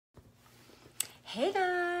Hey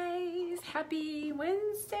guys, happy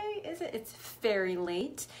Wednesday, is it? It's very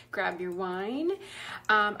late. Grab your wine.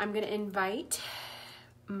 I'm gonna invite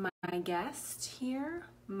my guest here.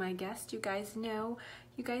 My guest, you guys know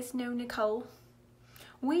Nicole.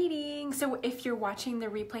 Waiting. So if you're watching the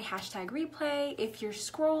replay, hashtag replay. If you're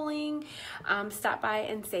scrolling, stop by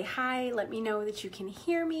and say hi. Let me know that you can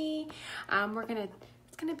hear me.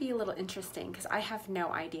 It's gonna be a little interesting because I have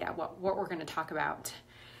no idea what we're gonna talk about.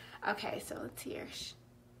 Okay, so let's hear.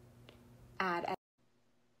 Add.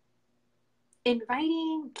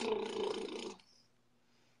 Inviting.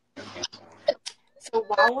 So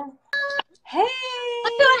while we're... Hey!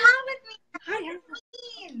 What's going on with me? Hi.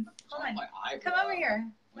 Hold on. Come over here.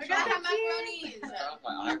 We're gonna have macaronis.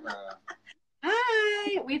 My eyebrow.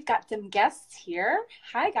 Hi. We've got some guests here.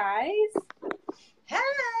 Hi, guys. Hey.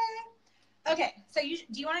 Okay, so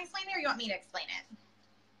do you want to explain it or you want me to explain it?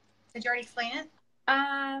 Did you already explain it?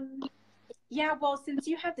 Yeah, well, since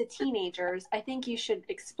you have the teenagers, I think you should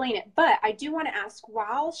explain it. But I do want to ask,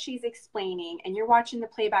 while she's explaining and you're watching the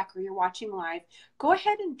playback or you're watching live, go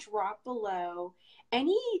ahead and drop below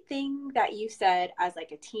anything that you said as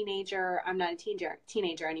like a teenager. I'm not a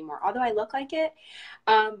teenager anymore, although I look like it.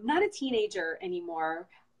 Not a teenager anymore.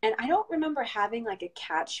 And I don't remember having like a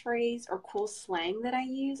catchphrase or cool slang that I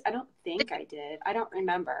use. I don't think I did. I don't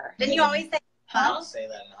remember. Didn't you always say, I huh? don't say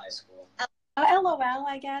that in high school. LOL,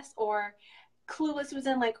 I guess, or clueless was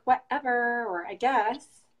in like whatever, or I guess.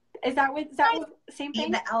 Is that what same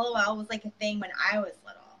thing? The LOL was like a thing when I was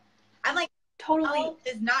little. I'm like, Totally. LOL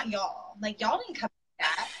is not y'all. Like, y'all didn't come up with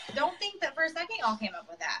that. Don't think that for a second y'all came up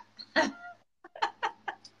with that.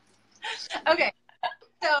 Okay,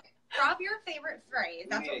 so drop your favorite phrase.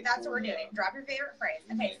 That's what we're doing. Drop your favorite phrase.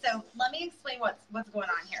 Okay, so let me explain what's going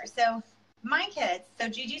on here. So my kids, so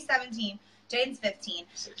Gigi's 17, Jaden's 15,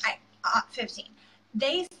 15.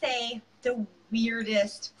 They say the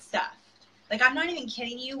weirdest stuff. Like, I'm not even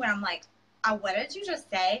kidding you when I'm like, what did you just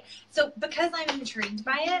say? So because I'm intrigued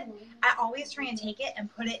by it, I always try and take it and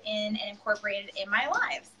put it in and incorporate it in my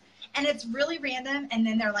lives. And it's really random. And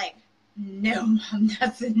then they're like, no, Mom,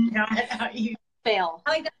 that's not how you fail.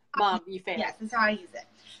 I'm like, Mom, you fail. Yes, that's how I use it.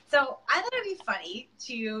 So I thought it'd be funny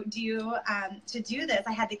to do this.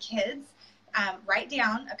 I had the kids write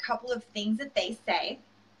down a couple of things that they say.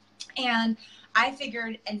 And I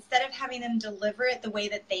figured instead of having them deliver it the way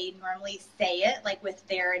that they normally say it, like with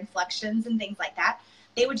their inflections and things like that,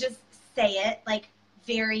 they would just say it like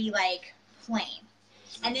very like plain.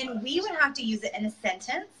 And then we would have to use it in a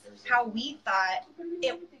sentence, how we thought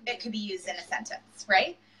it could be used in a sentence,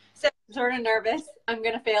 right? So I'm sort of nervous. I'm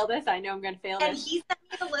going to fail this. I know I'm going to fail and this. he sent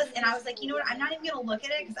me the list, and I was like, you know what? I'm not even going to look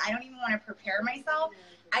at it because I don't even want to prepare myself.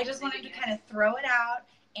 I just wanted to kind of throw it out,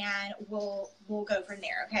 and we'll go from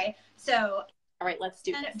there, okay? So... All right, let's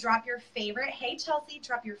do it. Drop your favorite, hey Chelsea,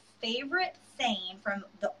 drop your favorite saying from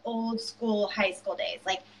the old school high school days.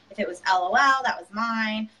 Like if it was LOL, that was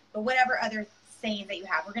mine, but whatever other sayings that you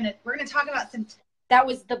have. We're gonna talk about some. That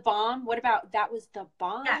was the bomb. What about that was the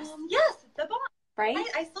bomb? Yes, the bomb. Right?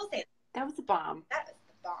 I still say it. That was the bomb. That is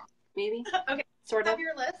the bomb. Maybe? Okay. Sort of. Have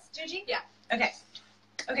your list, Gigi? Yeah. Okay.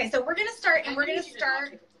 Okay, so we're gonna start, and we're gonna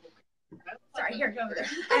start. Sorry, here, go over there.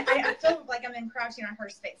 I feel like I'm encroaching on her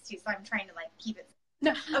space too, so I'm trying to like keep it.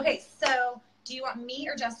 No. Okay, so do you want me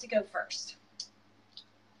or Jess to go first?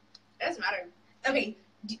 It doesn't matter. Okay,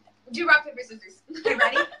 Do rock, paper, scissors. okay,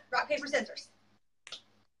 ready? Rock, paper, scissors.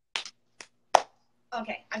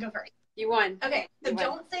 Okay, I go first. You won. Okay, so You won.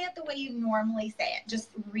 don't say it the way you normally say it. Just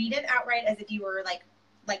read it outright as if you were like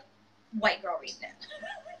white girl reading it.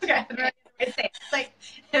 Okay, say it. Like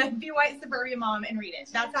be white suburban mom and read it.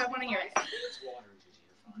 That's how I want to hear it.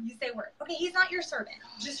 You say word. Okay, he's not your servant.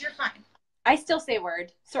 Just you're fine. I still say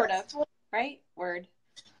word, sort of, right? Word.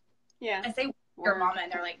 Yeah. I say your mama,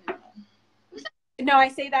 and they're like, no. No, I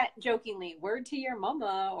say that jokingly. Word to your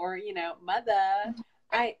mama, or mother.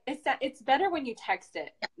 It's better when you text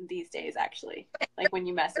it these days, actually. Like when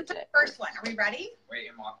you message it. First one. Are we ready? Wait,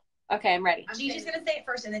 Mom. Okay, I'm ready. Gigi's gonna say it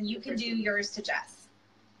first, and then you can do yours to Jess.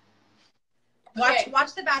 Okay.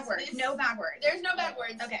 Watch the bad words. No bad words. There's no bad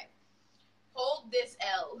words. Okay. Hold this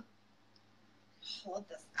L. Hold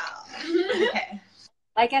this out. Okay.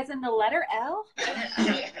 Like as in the letter L?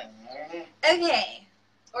 Okay.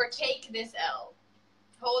 Or take this L.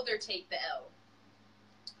 Hold or take the L.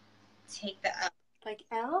 Take the L. Like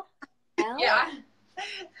L? L? Yeah.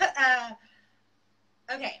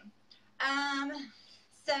 Okay.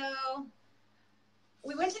 So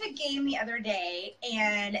we went to the game the other day,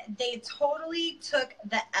 and they totally took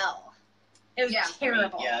the L. It was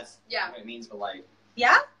terrible. Yeah, that's Yeah. what it means, but like,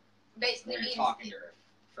 Yeah? Basically when you're means talking to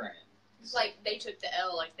a friend. It's like they took the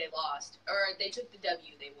L like they lost, or they took the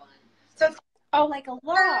W they won. So it's Oh, like a loss.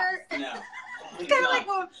 No. it's kind of like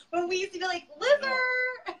when we used to be like, loser.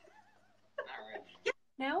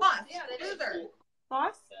 No? Lost. Yeah, that is Loser. cool.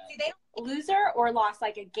 Loss? See, they don't Loser or loss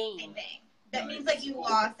like a do game? anything. That means like you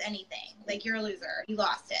lost anything. Like you're a loser. You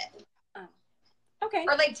lost it. Okay.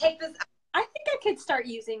 Or like take this. I think I could start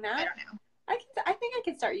using I that. don't know. I think I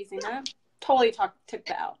could start using that. Totally took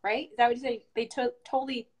the L, right? Is that what you say? They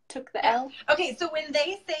totally took the L? Okay, so when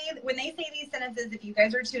they say these sentences, if you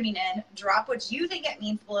guys are tuning in, drop what you think it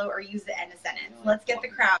means below or use it in a sentence. Let's get the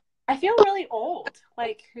crowd. I feel really old.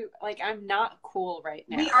 Like I'm not cool right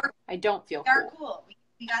now. I don't feel We are cool. cool.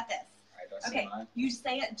 We got this. Okay, you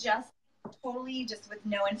say it just totally just with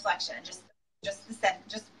no inflection. Just the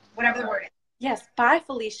sentence. Just whatever the word is. Yes. Bye,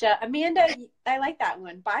 Felicia. Amanda, I like that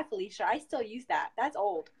one. Bye, Felicia. I still use that. That's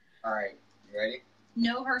old. All right, you ready?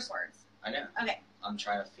 No curse words. I know. Okay. I'm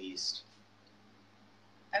trying to feast.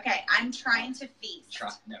 Okay, I'm trying to feast.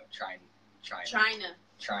 Trying. China.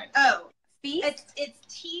 Oh, Feast? it's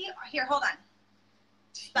T. Here, hold on.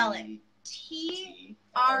 Spell it. TRYNA.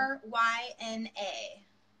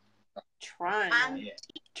 Trying. I'm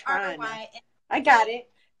Trying. RYNA. I got it.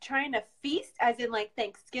 Trying to feast as in like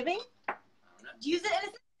Thanksgiving Use it in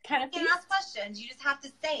a kind of You can feast. ask questions. You just have to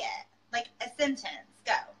say it like a sentence.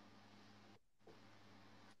 Go.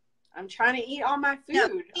 I'm trying to eat all my No,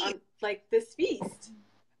 food feast. on like this feast.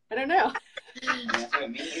 I don't know. That's what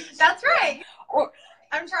it means. That's right. Or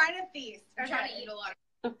I'm trying to feast. I'm trying to eat a lot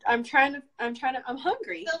of I'm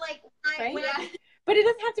hungry. So like Right? when I But it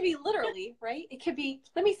doesn't have to be literally, right? It could be,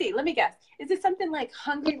 let me guess. Is it something like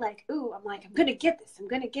hungry, like, ooh, I'm going to get this. I'm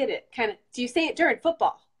going to get it. Kind of, do you say it during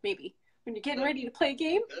football, maybe? When you're getting ready to play a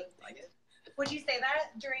game? Good. Like it. would you say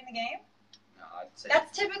that during the game? No, I'd say.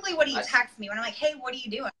 That's typically what he texts me when I'm like, hey, what are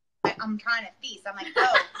you doing? Like, I'm trying to feast. I'm like,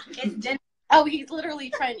 oh, it's dinner. Oh, he's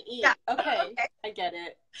literally trying to eat. Yeah. Okay. Okay. I get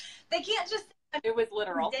it. They can't just say It was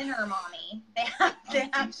literal. dinner, mommy. They have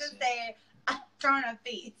to say, I'm trying to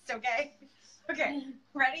feast, okay? Okay,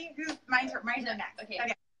 ready? My turn next. Okay.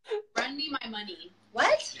 Okay. Run me my money.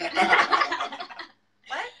 What?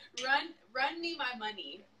 What? Run me my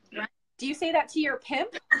money. Do you say that to your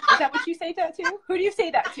pimp? Is that what you say that to? Who do you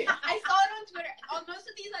say that to? I saw it on Twitter. On most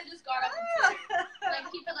of these, I just got off of Twitter.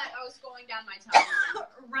 Like people that I was scrolling down my timeline.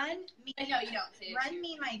 Run me. I know you don't say it. Run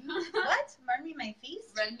me my what? Run me my feast?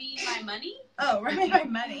 Run me my money. Oh, run me my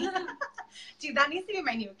money. Dude, that needs to be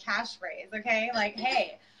my new catchphrase. Okay, like,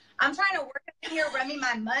 hey, I'm trying to work in here. Run me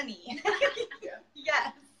my money.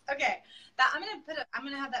 Yes. Okay. That I'm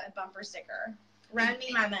gonna have that bumper sticker. Run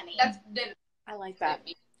me my money. I like that.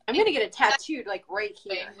 I'm going to get it tattooed like right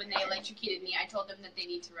here. When they electrocuted me, I told them that they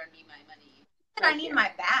need to run me my money. I need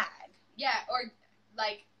my bag. Yeah, or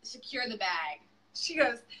like secure the bag. She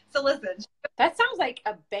goes, so listen. That sounds like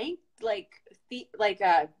a bank, like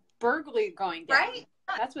a burglary going down. Right?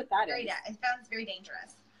 That's what that Very, is. it sounds very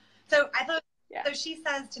dangerous. So I thought, Yeah. so she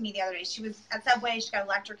says to me the other day, she was at Subway, she got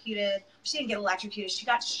electrocuted. She didn't get electrocuted, she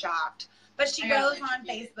got shocked. But she goes on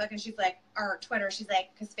Facebook and she's like, or Twitter, she's like,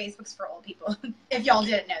 because Facebook's for old people, if y'all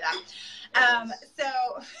didn't know that.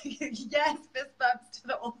 So, yes, fist bumps to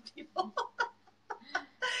the old people.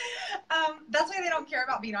 That's why they don't care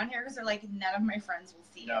about being on here, because they're like, none of my friends will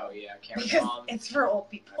see No, yeah, Cameron's because mom. it's for old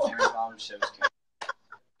people. Cameron's mom shows Cameron.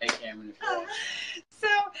 Hey, Cameron, if you're watching. So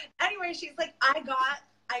anyway, she's like, I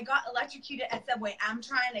got electrocuted at Subway. I'm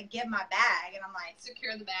trying to get my bag, and I'm like,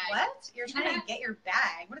 Secure the bag. what? You're trying to get your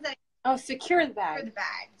bag? What is that? Oh, secure the For bag. the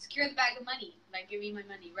bag. Secure the bag of money. Like, give me my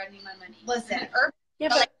money. Run me my money. Listen, Yeah,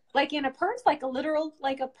 but like in a purse, like a literal,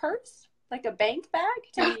 like a purse, like a bank bag.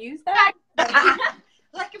 Do you use that?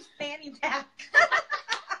 like a fanny pack.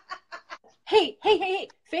 Hey!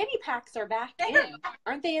 Fanny packs are back in.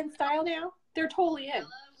 Aren't they in style now? They're totally in.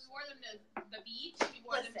 We wore them to the beach. We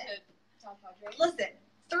wore them to South Padre. Listen,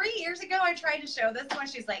 3 years ago, I tried to show this one.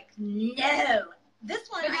 She's like, no. This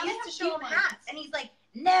one, But I now they used to have show him cute ones. hats. And he's like,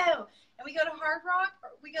 no. And we go to Hard Rock, or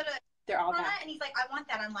we go to They're all Corona, back. and he's like, I want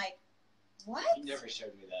that. I'm like, what? You never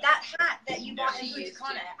showed me that. That hat that you bought in She used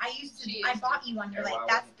Bucana. to. I bought you one. You're Yeah, like, well,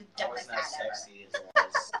 that's the I dumbest wasn't hat as ever. sexy as it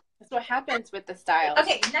was. That's what happens with the style.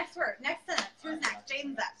 Okay, next word. Next sentence. Who's next?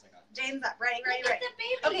 Jaden's up. Jaden's up. Ready.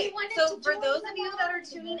 Okay, so for those of you that are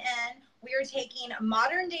tuning in, we are taking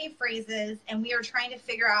modern day phrases and we are trying to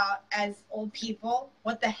figure out, as old people,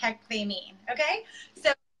 what the heck they mean. Okay?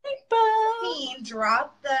 So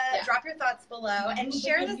drop your thoughts below and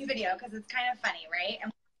share this video because it's kind of funny, right?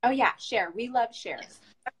 And Oh yeah, share. We love shares.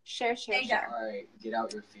 Share. There you go. All right, get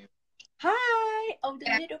out your feelings. Hi! Oh, the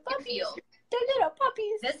Yeah, little puppies. Feel. The little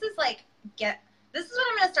puppies. this is what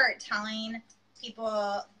I'm gonna start telling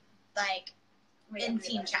people like Wait, in I'm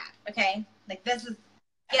team ready. chat. Okay, like this is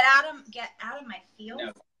get out of my feels.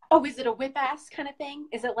 No. Oh, is it a whip ass kind of thing?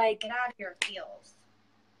 Is it like, Get out of your feels.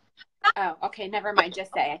 oh, okay, never mind.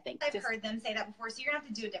 Just say, I think. I've Just, heard them say that before, so you're gonna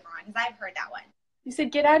have to do a different one because I've heard that one. you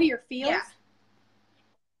said get out of your feels? Yeah.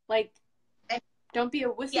 Like, And- don't be a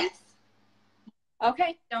wussy? Yes.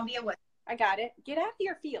 Okay, Don't be a wuss. I got it. Get out of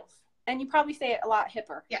your feels. And you probably say it a lot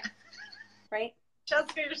hipper. Yeah. Right?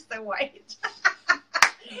 Jessica, you're so white.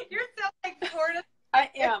 You're so like sort of I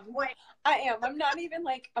am. white. I am. I'm not even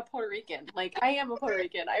like a Puerto Rican. Like, I am a Puerto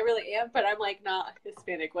Rican. I really am, but I'm like not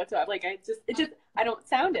Hispanic whatsoever. Like, I don't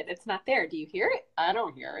sound it. It's not there. Do you hear it? I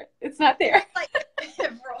don't hear it. It's not there. Like the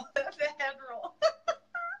head roll. The head roll.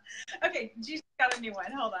 Okay, G's got a new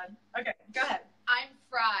one. Hold on. Okay, go ahead. I'm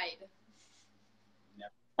fried.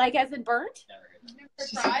 Like, as in burnt? Never heard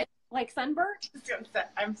that. Never fried? Like sunburnt?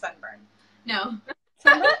 I'm sunburned. No.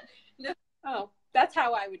 Sunburnt? No. Oh, that's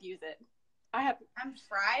how I would use it. I'm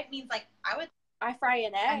fried means like I fry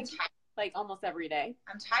an I'm egg tired. like almost every day.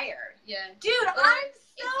 I'm tired. Yeah. Dude, Or I'm it's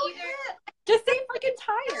so either- hip. Just say fucking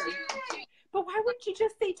tired. Dude, But why wouldn't you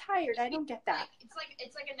just say tired? I don't get that. It's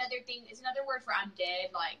like another thing. It's another word for I'm dead.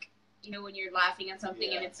 Like, you know, when you're laughing at something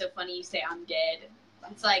and Yeah. it's so funny, you say I'm dead.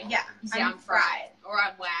 It's like, Yeah, you say I'm fried or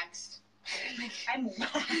I'm waxed. I'm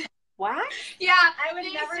What? Yeah, I would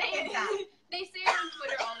they never say think that. They say it on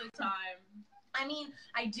Twitter all the time. I mean,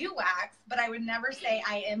 I do wax, but I would never say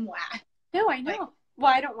I am waxed. No, I know. Like-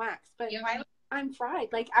 Well, I don't wax, but Yeah. Why? I'm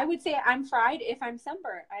fried. Like, I would say I'm fried if I'm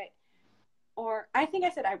sunburned. I think I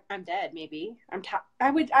said I'm dead. Maybe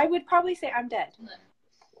I would probably say I'm dead.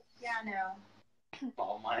 Yeah, no.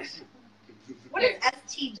 All mine. What is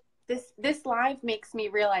STG? This live makes me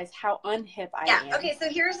realize how unhip I Yeah. am. Okay. So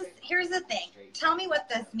here's the thing. Tell me what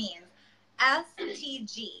this means.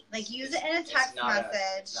 STG. Like use it in a text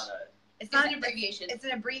message. It's not It's an abbreviation. It's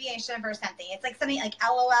an abbreviation for something. It's like something like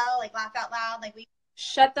LOL, like laugh out loud, like we.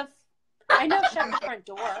 I know shut the front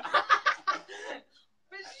door. But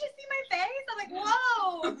did you just see my face? I'm like,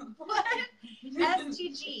 whoa, what?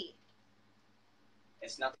 STG.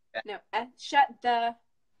 It's not that. No, shut the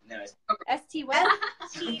No, it's ST what?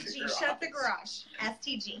 STG. Shut the garage.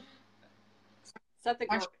 STG. Shut the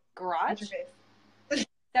Watch- garage? Watch Is your face.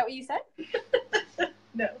 that what you said?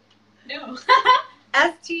 No. No.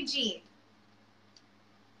 STG.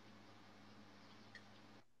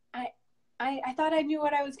 I thought I knew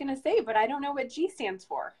what I was going to say, but I don't know what G stands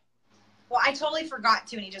for. Well, I totally forgot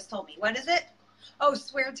to, and he just told me. What is it? Oh,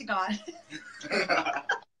 swear to God.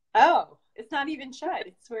 Oh, it's not even shut.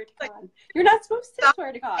 It's swear to God. You're not supposed to Stop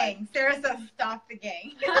swear to God. Gang. Sarah says, stop the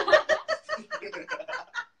gang.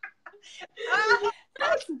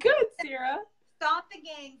 That's good, Sarah. Stop the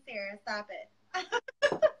gang, Sarah. Stop it.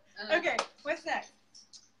 Okay, what's next?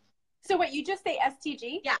 So what, you just say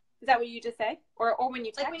STG? Yeah. Is that what you just say? Or when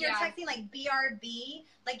you text? Like when you're Yeah. texting, like BRB,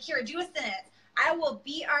 like here, do a sentence. I will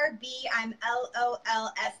BRB, I'm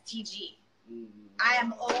LOLSTG. I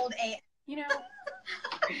am old A. You know,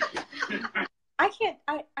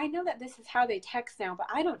 I know that this is how they text now, but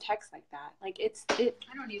I don't text like that. Like I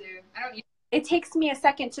don't either. it takes me a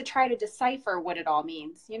second to try to decipher what it all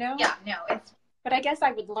means, you know? Yeah, no, it's. But I guess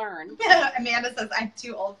I would learn. Amanda says, I'm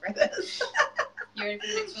too old for this. You ready for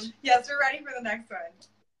the next one? Yes, we're ready for the next one.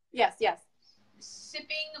 Yes, yes.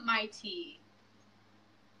 Sipping my tea.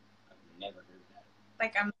 I've never heard that.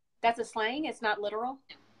 Like, I'm. That's a slang? It's not literal?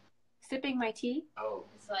 Sipping my tea? Oh.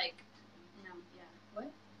 It's like, no, yeah.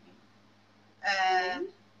 What?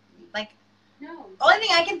 Like, No. only thing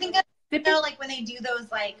I can think of, you Sipping? know, like when they do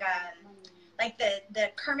those, like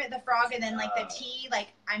the Kermit the Frog and then like the tea, like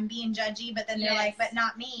I'm being judgy, but then they're Yes. like, but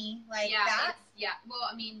not me, like yeah, that. yeah. Well,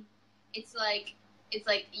 I mean, it's like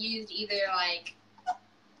used either like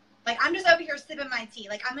Like I'm just over here sipping my tea.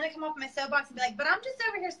 Like I'm gonna come off my soapbox and be like, but I'm just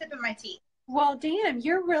over here sipping my tea. Well, damn,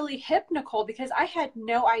 you're really hip, Nicole, because I had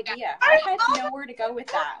no idea. I had nowhere to go with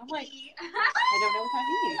that. I'm like, I don't know what that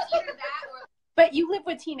means. either that or But you live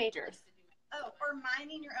with teenagers. Oh, or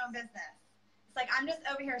minding your own business. It's like I'm just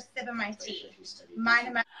over here sipping my Pretty sure tea. she studied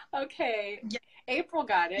Minding my Okay. Yeah. April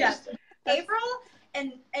got it. Yes.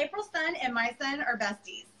 April's son and my son are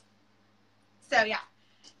besties. So yeah,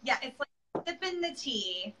 it's like sipping the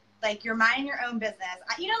tea. Like you're minding your own business.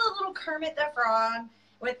 You know the little Kermit the Frog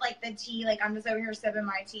with like the tea. Like I'm just over here sipping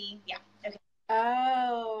my tea. Yeah. Okay.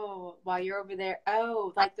 Oh, while you're over there.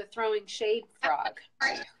 Oh, like the throwing shade frog.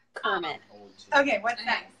 Kermit. old too. Okay. What's Okay.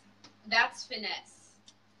 next? that's finesse.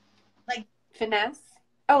 Finesse.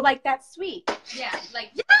 Oh, like that's sweet. Yeah,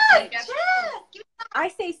 like Yes. like, Yes. that's- Give I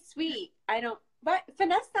say sweet. I don't. But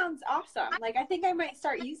finesse sounds awesome. I think I might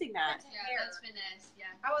start using that. Yeah, that's finesse. Yeah.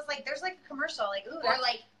 I was like, there's like a commercial. Like ooh. Or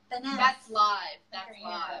like Finesse. That's live. That's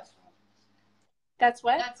live. That's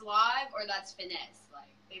what? That's live or that's finesse. Like,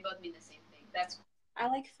 they both mean the same thing. That's. I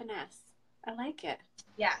like finesse. I like it.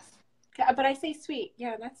 Yes. But I say sweet.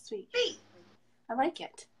 Yeah, that's sweet. Sweet. I like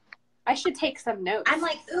it. I should take some notes. I'm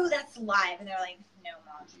like, ooh, that's live. And they're like, no,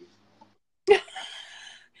 Mom.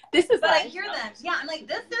 This is But live. I hear them. Yeah, I'm like,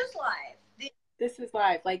 this is live. This is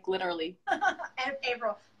live, like literally. And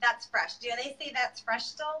April, that's fresh. Do they say that's fresh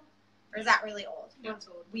still? Or is that really old? That's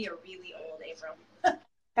old. We are really old, April.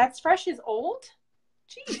 That's fresh is old?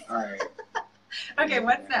 Jeez. All right. Okay,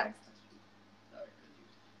 what's next?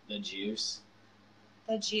 The juice.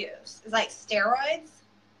 The juice. Is like steroids?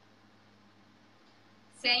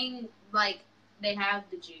 Saying, like, they have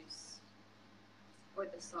the juice. Or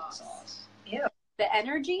the sauce. Ew. The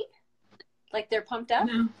energy? Like they're pumped up?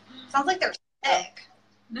 No. Sounds like they're sick.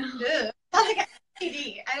 No. Ew. Sounds like a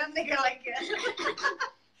CD. I don't think I like it.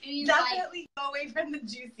 It means, like, Definitely go away from the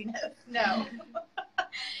juiciness. No.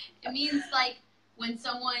 it means, like, when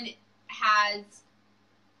someone has,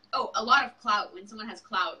 a lot of clout. When someone has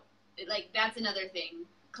clout. Like, that's another thing.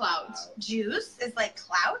 Clout. Juice is like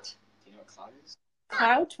clout? Do you know what clout is?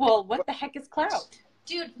 Clout? Well, what the heck is clout?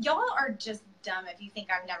 Dude, y'all are just dumb if you think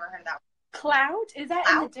I've never heard that. Clout? Is that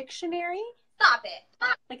in the dictionary? Stop it.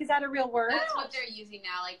 Like, is that a real word? That's what they're using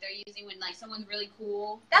now. Like, they're using when, like, someone's really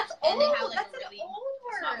cool. That's And old. they have, like, That's a an really- old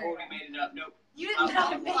It's not word. old. We made it up. Nope. You didn't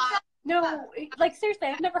know make that. No, like seriously,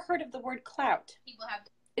 I've never heard of the word clout. People have.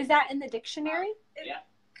 Is that in the dictionary?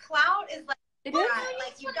 Clout is like, It is?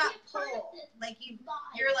 like you got pull. Like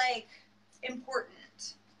you're like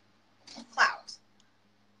important. Clout.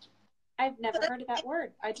 I've never heard of that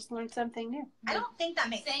word. I just learned something new. I don't think that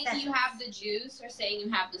makes Saying sense. you have the juice or saying you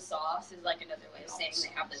have the sauce is like another way of saying they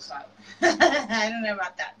have the clout. I don't know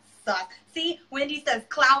about that. Sauce. See, Wendy says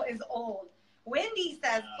clout is old. Wendy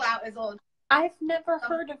says clout is old. I've never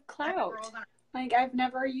heard of clout. Girls aren't- Like, I've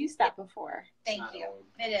never used that before. Thank It's you. not old.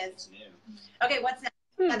 It is. It's new. Okay, what's next?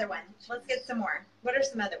 Hmm. Another one. Let's get some more. What are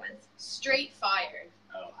some other ones? Straight fire.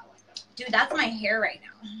 Oh, I like that. Dude, that's my hair right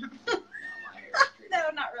now. No, my hair is straight. No,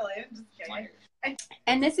 not really. I'm just My kidding. hair.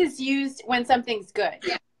 And this is used when something's good.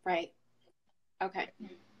 Yeah. Right. Okay.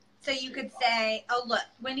 So you could say, oh, look,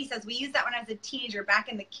 Wendy says, we used that when I was a teenager back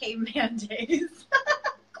in the caveman days.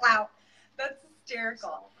 Clout. That's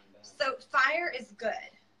hysterical. So fire is good,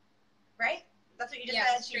 right? That's what you just Yeah,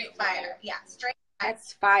 said? straight She's fire. fire. Yeah, straight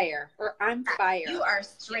That's fire. Or I'm fire. You are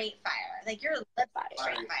straight fire. Like you're lip Fire.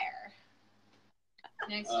 straight fire.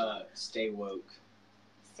 Next. Stay woke.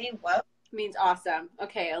 Stay woke. Means awesome.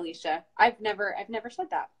 Okay, Alicia. I've never said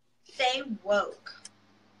that. Stay woke.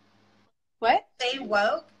 What? Stay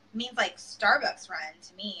woke means like Starbucks run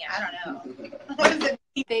to me. I don't know. What does it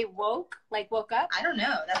mean? They woke? Like woke up? I don't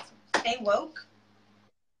know. That's stay woke.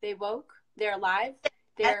 They woke? They're alive?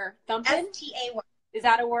 They're thumping? STA woke. Is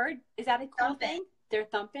that a word? Is that a cool Thumping. thing? They're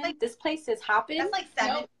thumping? Like- This place is hopping? That's like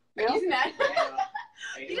seven. Nope. Isn't that?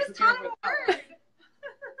 Hey, You who's just the girl taught him with- a word.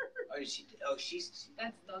 She's.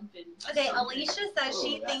 That's thumping. Okay, That's Alicia says Oh,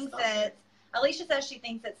 she that's thinks something. that Alicia says she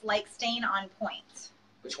thinks it's like staying on point.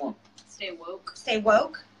 Which one? Stay woke. Stay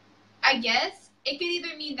woke. I guess it could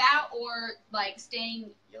either mean that or like staying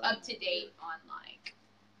up to date on like.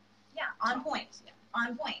 Yeah, on point. Yeah.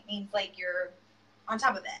 On point means like you're on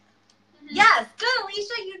top of it. Mhm. Yes, good,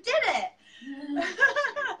 Alicia, you did it.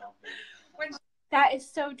 That is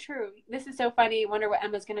so true. This is so funny. Wonder what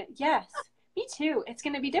Emma's gonna. Yes, me too. It's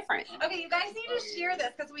gonna be different. Okay, you guys need to share this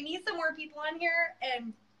because we need some more people on here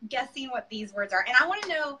and guessing what these words are. And I want to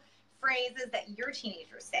know phrases that your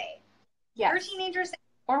teenagers say. Your Yes. teenagers say,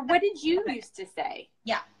 Or what did you used to say?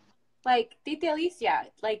 Yeah. Like Tita Alicia.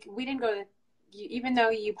 Like we didn't go to. Even though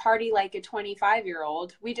you party like a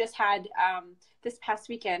 25-year-old, we just had this past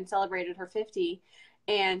weekend celebrated her 50,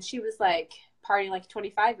 and she was like partying like a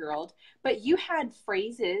 25-year-old. But you had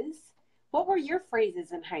phrases. What were your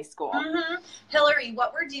phrases in high school? Hillary,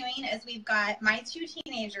 what we're doing is we've got my two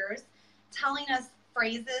teenagers telling us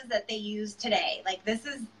phrases that they use today. Like this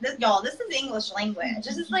is English language.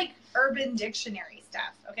 This is like Urban Dictionary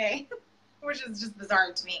stuff, okay? Which is just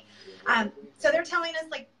bizarre to me. So they're telling us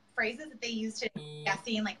like phrases that they use today,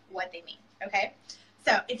 guessing like what they mean, okay?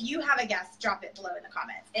 So if you have a guess, drop it below in the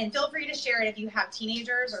comments. And feel free to share it if you have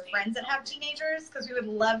teenagers or friends that have teenagers, because we would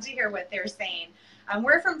love to hear what they're saying.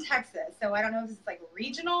 We're from Texas, so I don't know if it's like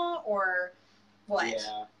regional or what.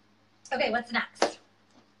 Yeah. Okay, what's next?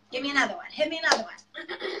 Give me another one. Hit me another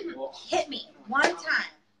one. Well, Hit me one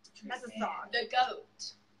time. That's a song. The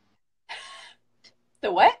goat.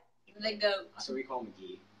 The what? The goat. so we call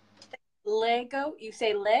McGee. Lego. You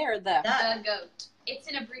say le or the? The The goat. It's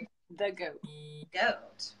an abbreviation. The goat.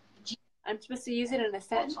 goat. I'm supposed to use it in a Call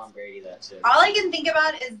sentence? Tom Brady that too. All I can think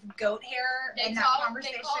about is goat hair They and that call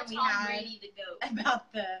conversation we Tom had Brady the goat.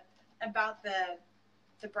 about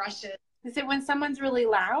the brushes. Is it when someone's really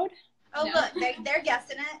loud? Oh, No. look, they're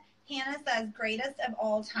guessing it. Hannah says greatest of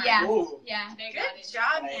all time. Yeah. Ooh. Yeah, they got Good it.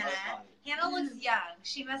 job, Hey, Hannah. high five. Hannah looks young.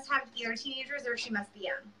 She must have either teenagers or she must be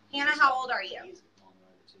young. Hannah, how old are you? He's on the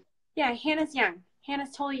other two. Yeah, Hannah's young.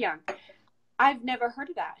 Hannah's totally young. I've never heard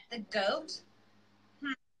of that. The goat?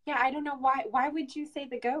 Yeah, I don't know why. Why would you say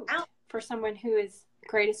the GOAT Ow. for someone who is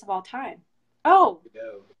greatest of all time? Oh,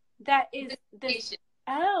 Go. that is this. Nation.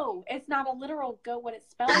 Oh, it's not a literal goat when it's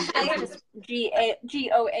spelled. It's just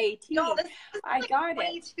GOAT. Y'all, this is I got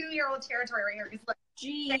it. 22-year-old territory right here. Because look,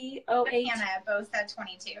 GOAT. Hannah both said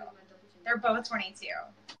 22. They're both 22.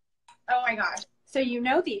 Oh my gosh. So you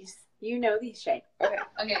know these. You know these, Shay. Okay.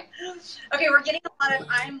 Okay. Okay, we're getting a lot of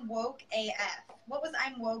I'm woke AF. What was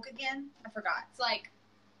I'm woke again? I forgot. It's like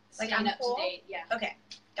Like, staying I'm up cool? to date. Yeah. Okay,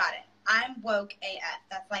 got it. I'm woke AF.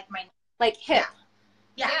 That's like my Like hip.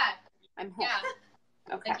 yeah. I'm hip.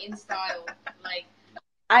 Yeah. Okay. Like in style. Like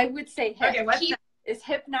I would say hip. Okay, what's keep Is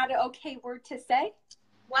hip not an okay word to say?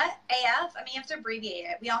 what AF? I mean, you have to abbreviate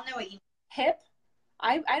it. We all know what you mean. Hip?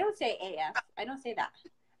 I don't say AF. I don't say that.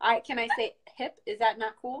 Can I say hip? Is that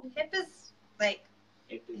not cool? Hip is like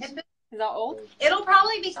Hip is- hip. Is that old? It'll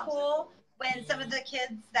probably be Sounds cool like when some of the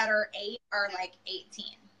kids that are 8 are like 18,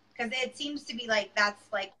 because it seems to be like that's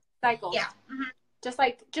like Cycles. yeah. Mhm. Just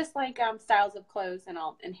like styles of clothes and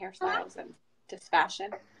hairstyles and just fashion.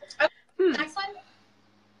 Next one,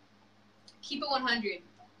 keep it 100.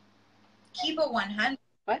 keep it 100.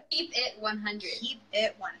 Keep it 100. Keep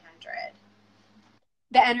it 100.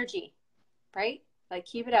 The energy, right? Like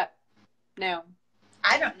keep it up. No.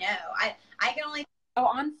 I don't know. I can only. Oh,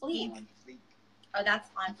 on fleek. On fleek. Oh, that's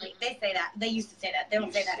on fleek. They say that. They used to say that. They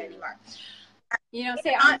don't say that anymore. You don't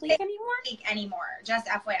say It's on not fleek anymore? Fleek anymore. Just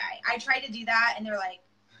FYI. I tried to do that, and they're like,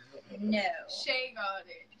 no. Shay got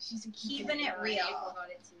it. She's Keeping it real. April got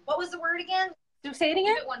it too. What was the word again? So say it Keep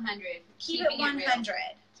again? it 100. Keep it Keeping real. 100.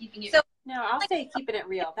 Keeping it So- No, I'll say keeping it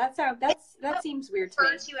real. That seems weird to me.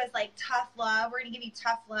 Referred to as like tough love. We're gonna give you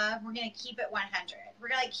tough love. We're gonna keep it 100. We're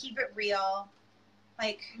gonna like keep it real.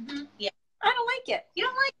 Like Mhm. I don't like it. you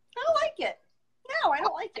don't like. I don't like it. No, I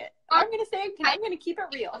don't like it. I'm gonna keep it a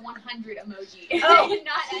real. 100 emoji. Oh,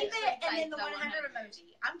 Not keep extra it and size, then the 100 emoji.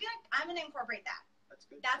 I'm gonna incorporate that. That's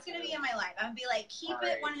good. That's gonna be in my life. I'm gonna be like keep All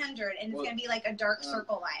it right. 100, and it's Well, gonna be like a dark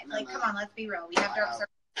circle life. no, Like no. come on, let's be real. We have dark Wow.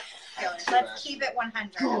 circles. Two, Let's actually. keep it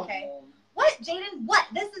 100. Okay. Um, What, Jaden? What?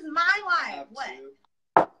 This is my I life. have What? two,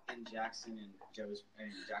 and Jackson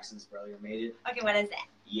and Jackson's brother made it. Okay, what is it?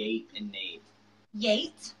 Yate and Nate.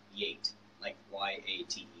 Yate, Yate, like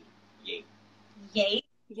YATE. Yate. Yate,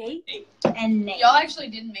 Yay. and Nate. Y'all actually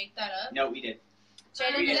didn't make that up? No, we did.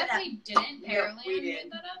 Jaden We made it up. definitely didn't. No, Pearland we made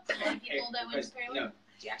did. that up. A lot of people that went to Pearland. No,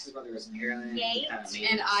 Jackson's brother was in Pearland. Yate.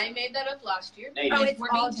 And I made that up last year. No, you Oh, didn't. it's We're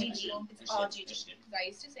all being GG. technical. It's all GG. Because I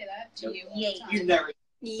used to say that to Nope. you. all the Yate. time. You never.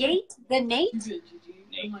 Yate the Nate? Nate.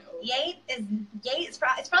 Yate is it's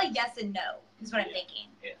probably yes and no is what I'm Yeah. thinking.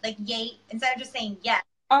 Yeah. Like Yate instead of just saying yes.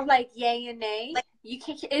 Or like yay and nay? Like- You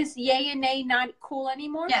can't. Is yay and nay not cool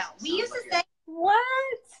anymore? No, we Sounds used to like say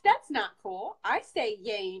What? That's not cool. I say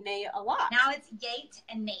yay and nay a lot. now it's Yate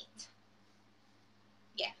and Nate.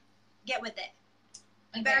 Yeah, get with it.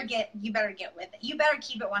 You better get with it. You better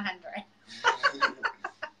keep it 100.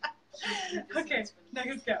 Okay,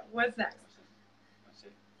 next go. What's next?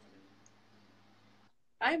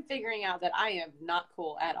 I'm figuring out that I am not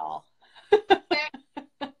cool at all.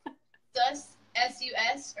 Sus,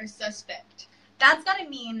 S-U-S, or suspect? That's gotta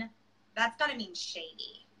mean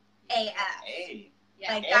shady. AF. Hey.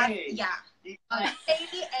 Yeah. Like Hey. that's yeah.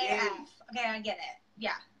 Shady AF. Okay, I get it.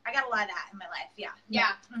 Yeah, I got a lot of that in my life. Yeah.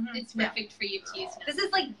 Yeah. Mhm. It's Yeah. perfect for you to use. This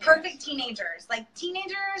is like perfect teenagers. Like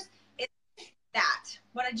teenagers, it's that.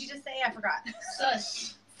 What did you just say? I forgot.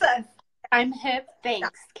 Sus. Sus. I'm hip.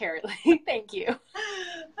 Thanks, Carrie. Thank you.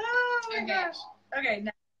 Oh my Okay. gosh. Okay,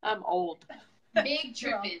 now I'm old. Big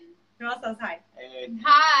trippin'. who else says hi? Hey.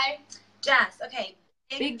 Hi. Jess. Okay.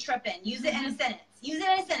 Big Big- trippin'. Use it in a sentence. Use it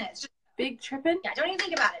in a sentence. Just, Big trippin'. yeah, don't even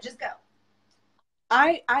think about it. Just go.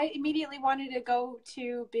 I immediately wanted to go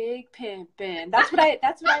to Big Pimpin'. That's what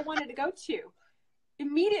I wanted to go to.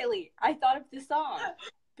 Immediately, I thought of the song.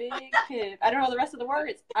 Big Pimp. I don't know the rest of the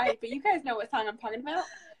words. But you guys know what song I'm talking about.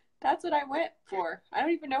 That's what I went for. I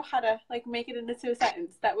don't even know how to like make it into a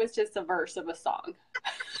sentence. That was just a verse of a song.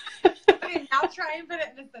 Okay, now try and put it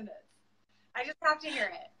in a sentence. I just have to hear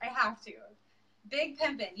it. I have to. Big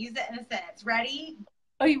pimpin'. Use it in a sentence. Ready?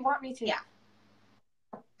 Oh, you want me to? Yeah.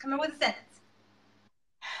 Come up with a sentence.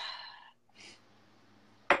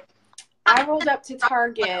 I rolled up to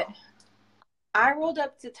Target.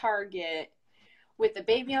 With the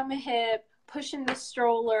baby on my hip, pushing the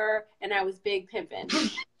stroller, and I was big pimping.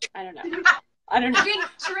 I don't know. Big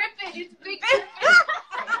tripping. It's big tripping.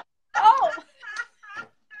 Oh!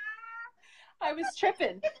 I was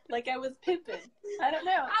tripping. Like I was pimping. I don't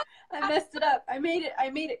know. I messed it up. I made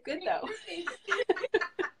it good though.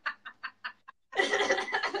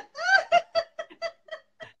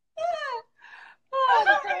 Oh,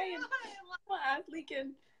 I'm crying. My ass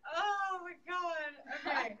leaking. Oh my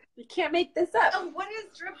god. Okay. You can't make this up. Oh, what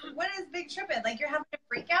is big tripping? Like you're having a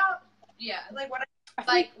freak out? Yeah. Like what?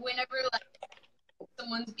 Like whenever like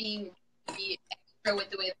someone's being extra with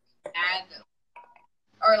the way they're mad,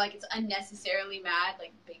 or like it's unnecessarily mad,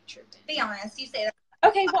 like big tripping. Be honest, you say that.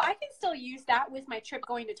 Okay, well I can still use that with my trip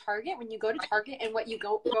going to Target. When you go to Target and what you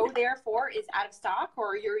go there for is out of stock,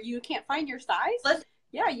 or you can't find your size. Listen,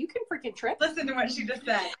 yeah, you can freaking trip. Listen to what she just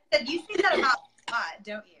said. I said you say that about a lot,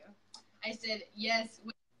 don't you? I said yes.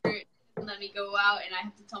 Let me go out, and I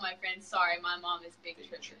have to tell my friends, sorry, my mom is big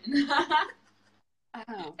tripping.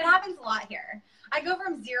 Oh. It happens a lot here. I go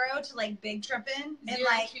from 0 to like big tripping in 0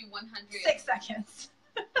 like to 100. 6 seconds.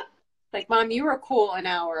 Like, Mom, you were cool an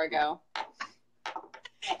hour ago.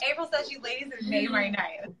 April says you ladies have made my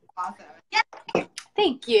night. It was awesome. Yeah.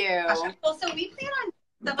 Thank you. Well, so we plan on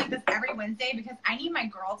stuff like this every Wednesday because I need my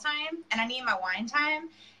girl time and I need my wine time.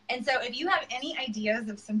 And so if you have any ideas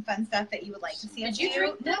of some fun stuff that you would like to see us do. Did you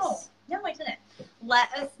drink this? No, I didn't.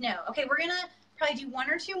 Let us know. Okay, we're going to probably do 1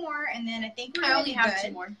 or 2 more, and then I think we're I going only to have good.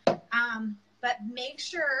 2 more. But make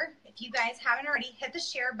sure, if you guys haven't already, hit the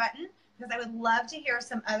share button because I would love to hear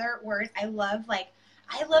some other words. I love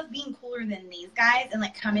being cooler than these guys and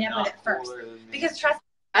like coming up with it first. Because trust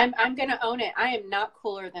me, I'm gonna own it. I am not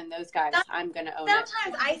cooler than those guys. I'm gonna own it.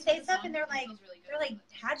 sometimes I say stuff and they're like,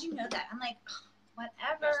 how'd you know that? I'm like,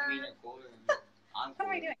 whatever. I'm What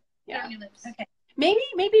am I doing? Yeah. Your lips. Okay.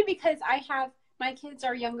 Maybe because my kids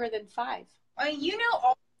are younger than 5. I mean, you know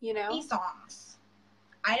all You know, these songs.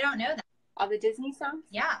 I don't know that. all the Disney songs.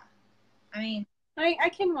 Yeah. I mean, I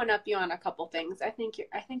can one up you on a couple things. I think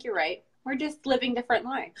you're right. We're just living different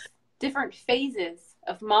lives, different phases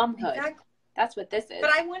of momhood. exactly. That's what this is.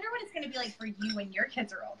 But I wonder what it's going to be like for you when your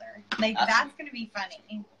kids are older. Like, that's going to be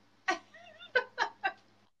funny.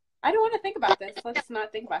 I don't want to think about this. Let's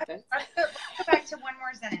not think about this. Let's go back to one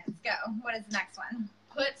more sentence. Go. What is the next one?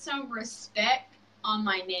 Put some respect on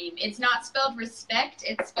my name. It's not spelled respect.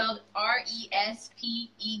 It's spelled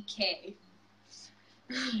RESPEK.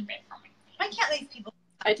 Why can't these people?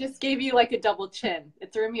 I just gave you like a double chin.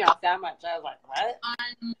 It threw me off that much. I was like, what? On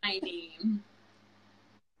my name.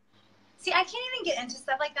 See, I can't even get into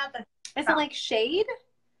stuff like that. Is it like shade?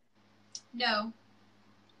 No.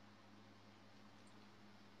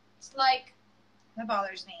 It's like That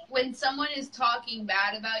bothers me. when someone is talking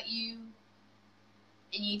bad about you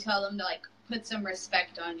and you tell them to like put some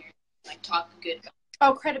respect on your like talk good.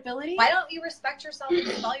 Oh, credibility? Why don't you respect yourself and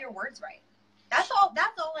spell your words right? That's all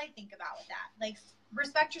I think about with that. Like,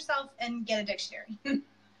 respect yourself and get a dictionary.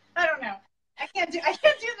 I don't know. I can't do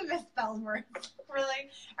the misspelled words. Really?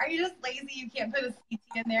 Are you just lazy? You can't put a CT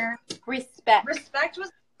in there? Respect. Respect was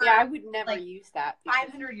Yeah, I would never like, use that.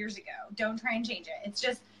 500 years ago. Don't try and change it. It's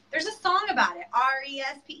just, there's a song about it.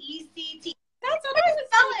 RESPECT. That's what I was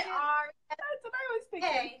Spell it. thinking. That's what I was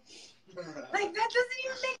thinking. Like, that doesn't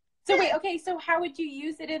even make So wait, okay, so how would you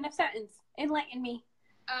use it in a sentence? Enlighten me.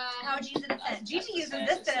 How would you use it in a sentence? Gigi That's uses the this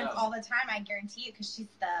sentence sentence itself. all the time, I guarantee it, because she's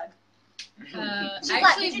thug. I She's actually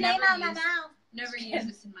like, get your name never out of my used- mouth. Never used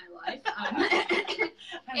this in my life. I'm It's just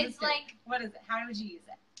kidding. like What is it? How would you use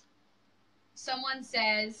it? someone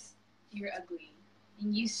says you're ugly,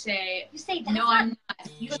 and you say, You say that's "No, not I'm not."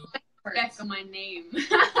 You words. respect on my name.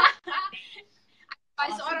 I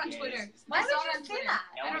saw it on Twitter. Why I would saw you it on say Twitter. that?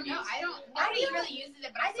 I don't know. I Nobody don't- really uses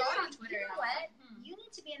it, but I saw it on Twitter. You know and I was what? like, You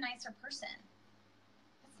need to be a nicer person.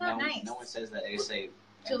 That's not nice. No one says that. They say,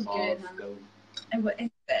 Feels "Evolve, good, huh?" go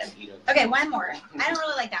It's good. eat a-" Okay, one more. I don't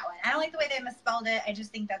really like that one. I don't like the way they misspelled it. I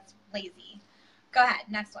just think that's lazy. Go ahead.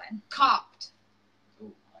 Next one. copped.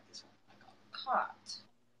 Ooh, I like this one. I Copped.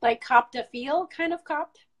 Like copped a feel, kind of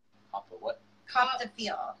copped? cop a what? Copped to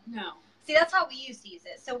feel. No. See, that's how we used to use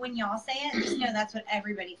it. So when y'all say it, just know that's what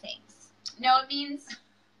everybody thinks. No, it means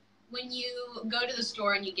when you go to the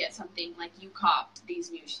store and you get something, like you copped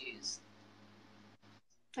these new shoes.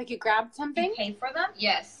 Like you grabbed You something? pay for them?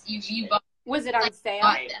 Yes, you bought Was it on Like, sale?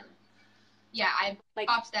 bought them. Yeah, I Like,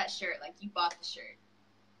 copped that shirt. Like you bought the shirt.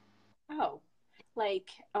 oh. Like,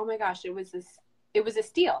 oh my gosh, it was a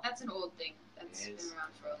steal. That's an old thing. That's It been is.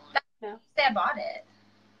 around for a long time. Say I bought it.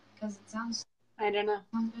 Because it sounds I don't know.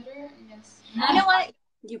 better, I guess. You know what?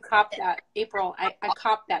 You copped that, April. I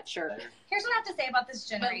copped that shirt. Here's what I have to say about this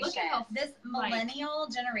But generation. look at how, This millennial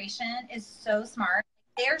generation is so smart.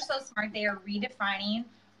 They are so smart. They are redefining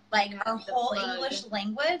like our whole English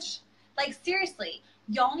language. Like seriously,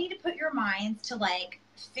 y'all need to put your minds to like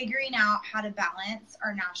figuring out how to balance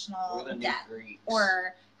our national debt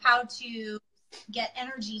or how to get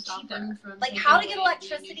energy cheaper. Like how to get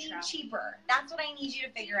electricity cheaper. That's what I need you to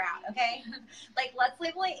figure out, okay? Like let's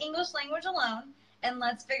leave like English language alone and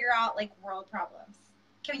let's figure out like world problems.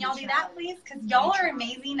 Can y'all do that, please? Because y'all are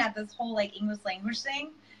amazing at this whole like English language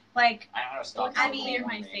thing. Like, I know how to stop. I mean,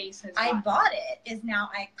 my face has I bought it. Is now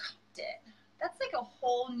I copped it. That's like a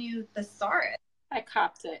whole new thesaurus. I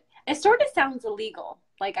copped it. It sort of sounds illegal.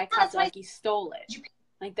 Like I copped it, like you stole it.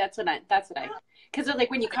 Like that's what I, because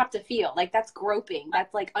like when you cop to feel, like that's groping.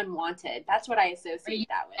 That's like unwanted. That's what I associate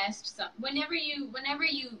that with. Whenever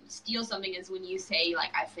you steal something is when you say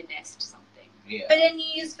like I finessed something. Yeah. But didn't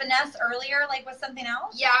you use finesse earlier, like with something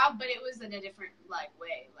else? Yeah, but it was in a different like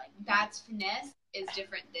way. Like that's finesse is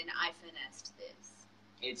different than I finessed this.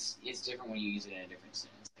 It's different when you use it in a different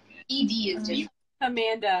sentence. Like, ED is different.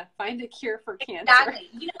 Amanda, find a cure for cancer. Exactly.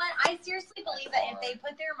 You know what? I seriously believe that if they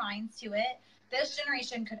put their minds to it, this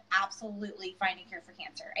generation could absolutely find a cure for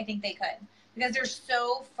cancer. I think they could. Because they're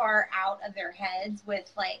so far out of their heads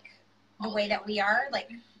with like the way that we are,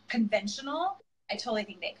 like conventional. I totally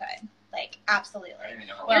think they could. Like, absolutely.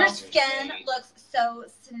 Your skin looks so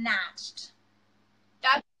snatched.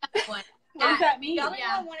 That's one. What does that mean? Y'all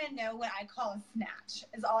don't want to know what I call a snatch,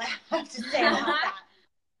 is all I have to say about that.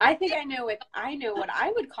 I think I know what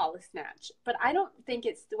I would call a snatch, but I don't think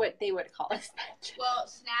it's what they would call a snatch. Well,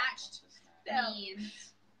 snatched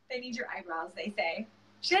means they need your eyebrows, they say.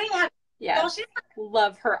 She doesn't even have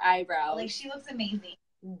Love her eyebrows. like she looks amazing.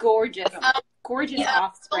 Gorgeous. Gorgeous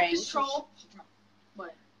offspring. Control.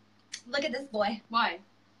 What? Look at this boy. Why?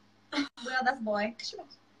 Well, that's boy.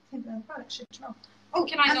 Oh,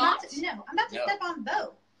 can I not? I'm about to step on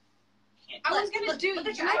Bo. I was gonna do. Look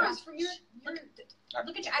at your eyebrows from your.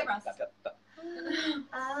 Look at your eyebrows.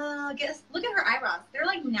 Look at her eyebrows. They're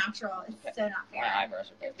like natural. It's so not fair. My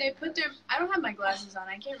eyebrows are If they put their, I don't have my glasses on.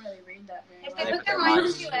 I can't really read that very If well. they put their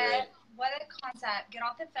minds to it, what a concept. Get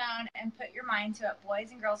off the phone and put your mind to it.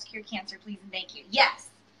 Boys and girls cure cancer, please and thank you. Yes.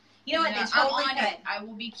 You know what? Yeah, They totally I'm on could. it. I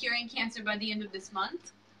will be curing cancer by the end of this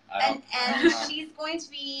month. And she's going to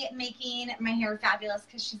be making my hair fabulous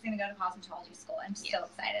because she's going to go to cosmetology school. I'm so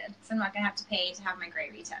excited. So I'm not going to have to pay to have my gray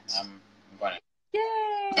retouched. I'm going to. Yay!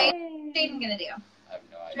 What's Jaden going to do? I have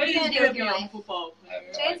no idea. What are you going to do with your life? Football.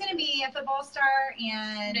 Jaden's going to be a football star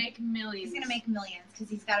and Make millions. he's going to make millions because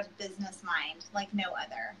he's got a business mind like no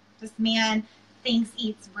other. This man thinks,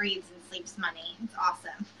 eats, breathes, and sleeps money. It's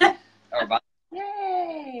awesome. Or about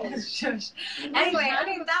Yay! Anyway,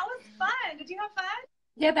 okay, that was fun. Did you have fun?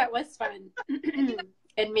 Yeah, that was fun.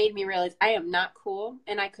 It made me realize I am not cool,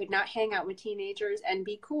 and I could not hang out with teenagers and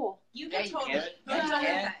be cool. You Yeah, can you totally. can. You totally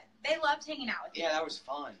could. They loved hanging out with you. yeah, that was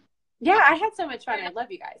fun. Yeah, I had so much fun. I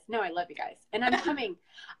love you guys. No, I love you guys. And I'm coming.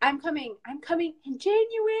 I'm coming in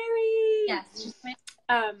January. Yes. Just For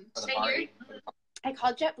the Stay party. I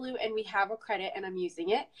called JetBlue, and we have a credit, and I'm using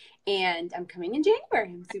it. And I'm coming in January.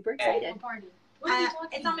 I'm super excited. Party. What are you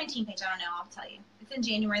talking it's on my team page. I don't know. I'll tell you. It's in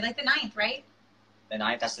January, like the 9th, right? The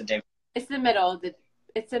 9th, that's the day. It's the middle of the.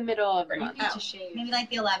 It's the middle of the Right. month. You need to shave. Maybe like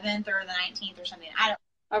the 11th or the 19th or something. I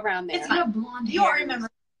don't. Around there. It's You have blonde hair. You don't remember?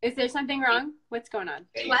 Is there something wrong? What's going on?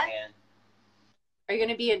 Yeah, you What? can. Are you going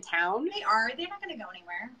to be in town? They are. They're not going to go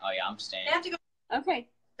anywhere. Oh, yeah, I'm staying. They have to go. Okay.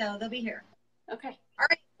 So they'll be here. Okay. All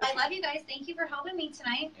right. I love you guys. Thank you for helping me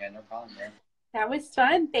tonight. Yeah, no problem, bro. That was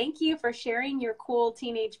fun. Thank you for sharing your cool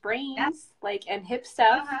teenage brains, like, and hip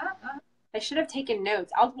stuff. I should have taken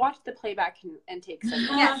notes. I'll watch the playback and take some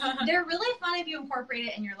notes. Yes, they're really fun if you incorporate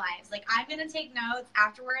it in your lives. Like I'm gonna take notes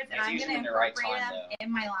afterwards, and It's I'm usually gonna the right incorporate time, them though. in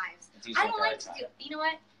my lives. It's usually I don't the like right to time. do. You know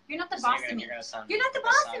what? You're not the So boss of me. You're not You're the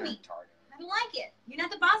boss of me. I don't like it. You're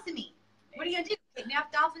not the boss of me. What are you gonna do? Take me off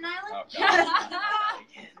Dolphin Island? Oh,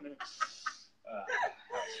 God.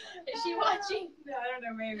 Is she watching? I don't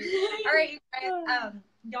know. Maybe. All right, you guys.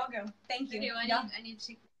 Y'all go. Thank you. Okay, Y'all- I need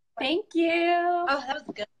to. Thank you. Oh, that was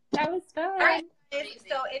good. That was fun. All right.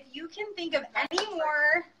 So if you can think of any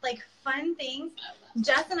more like fun things,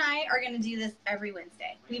 Jess and I are going to do this every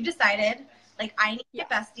Wednesday. We've decided, like, I need a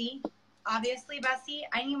bestie. Obviously, bestie.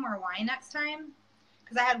 I need more wine next time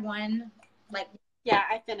because I had one, like. Yeah,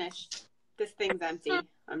 I finished. This thing's empty.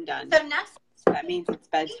 I'm done. So next, So that means it's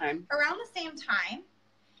bedtime. around the same time,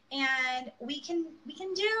 and we can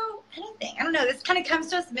do anything. I don't know. This kind of comes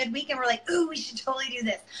to us midweek, and we're like, ooh, we should totally do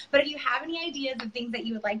this. But if you have any ideas of things that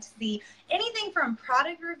you would like to see, anything from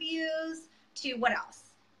product reviews to what else?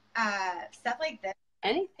 stuff like this.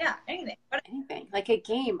 Anything. Yeah, anything. Anything. Like a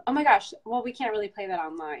game. Oh my gosh. Well, we can't really play that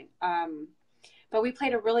online. But we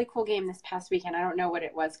played a really cool game this past weekend. I don't know what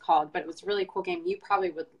it was called, but it was a really cool game. You probably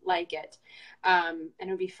would like it. And it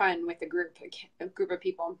would be fun with a group of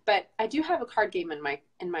people. But I do have a card game in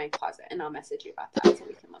my closet, and I'll message you about that so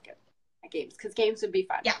we can look at games, because games would be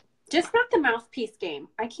fun. Yeah. Just not the mouthpiece game.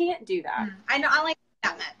 I can't do that. I know. I like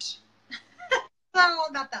that much. I'm all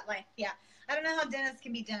about that life. Yeah. I don't know how Dennis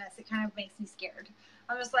can be Dennis. It kind of makes me scared.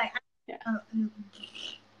 I'm just like,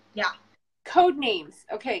 yeah. Code names.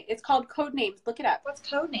 Okay, it's called Code Names. Look it up. What's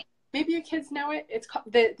code name? Maybe your kids know it. It's called,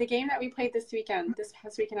 the game that we played this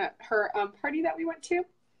past weekend at her party that we went to.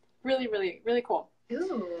 Really, really, really cool.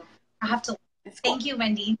 Ooh, I have to. It's cool. Thank you,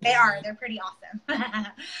 Wendy. They're pretty awesome.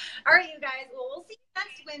 All right, you guys. Well, we'll see you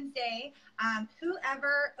next Wednesday.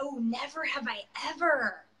 Never have I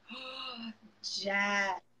ever.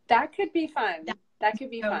 Jess. That could be fun. That could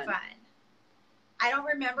be so fun. I don't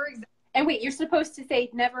remember exactly. And wait, you're supposed to say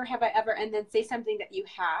never have I ever, and then say something that you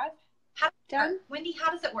have done. Wendy,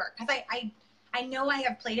 how does it work? Because I know I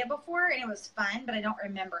have played it before and it was fun, but I don't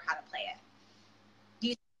remember how to play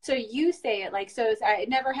it. So you say it like, so I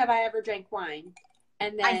never have I ever drank wine,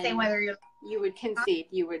 and then I say whether you would concede,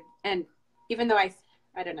 and even though I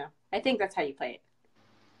don't know, I think that's how you play it.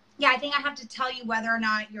 Yeah, I think I have to tell you whether or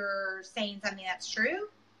not you're saying something that's true.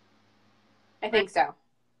 I think so.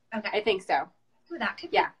 Okay. I think so. Ooh, that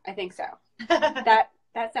could be. Yeah, I think so.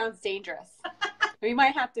 That sounds dangerous. We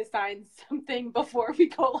might have to sign something before we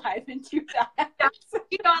go live and do that.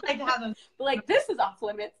 You don't like to have those. Like, this is off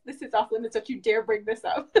limits. This is off limits if you dare bring this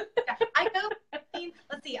up. Yeah, I go between,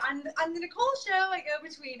 let's see, on the Nicole show, I go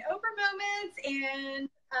between Oprah moments and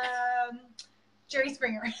Jerry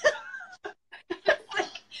Springer. Like,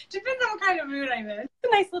 depends on what kind of mood I'm in. It's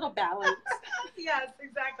a nice little balance. Yes,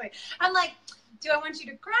 exactly. I'm like, do I want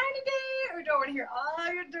you to cry today, or do I want to hear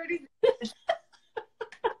all your dirty things?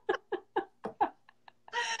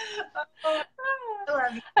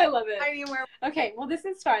 I love it. Are you aware? Okay, well, this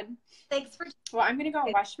is fun. Thanks for. Well, I'm gonna go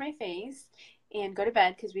wash my face and go to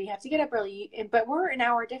bed because we have to get up early. But we're an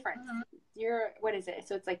hour difference. You're, what is it?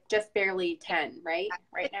 So it's like just barely 10, right?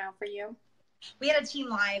 Right now for you. We had a team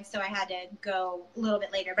live, so I had to go a little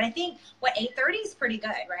bit later. But I think 8:30 is pretty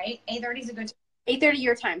good, right? 8:30 is a good time. 8:30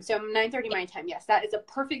 your time, so 9:30 my time. Yes, that is a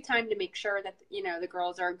perfect time to make sure that the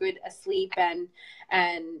girls are good asleep and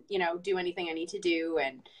do anything I need to do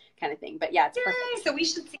and kind of thing. But yeah, it's perfect. So we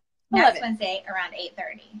should see next Wednesday around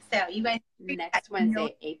 8:30. So you guys next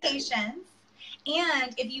Wednesday 8:30.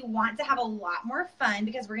 And if you want to have a lot more fun,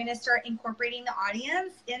 because we're going to start incorporating the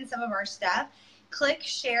audience in some of our stuff, click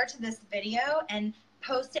share to this video and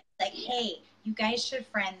post it like, hey, you guys should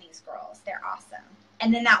friend these girls. They're awesome.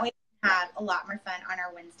 And then that way we can have a lot more fun on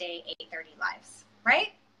our Wednesday 8:30 lives.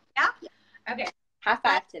 Right? Yeah? Okay. High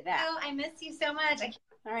five to that. Oh, I miss you so much.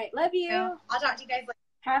 All right. Love you. I'll talk to you guys later.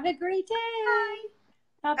 Have a great day.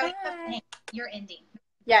 Bye. Bye-bye. You're ending.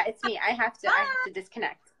 Yeah, it's me. I have to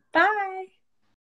disconnect. Bye.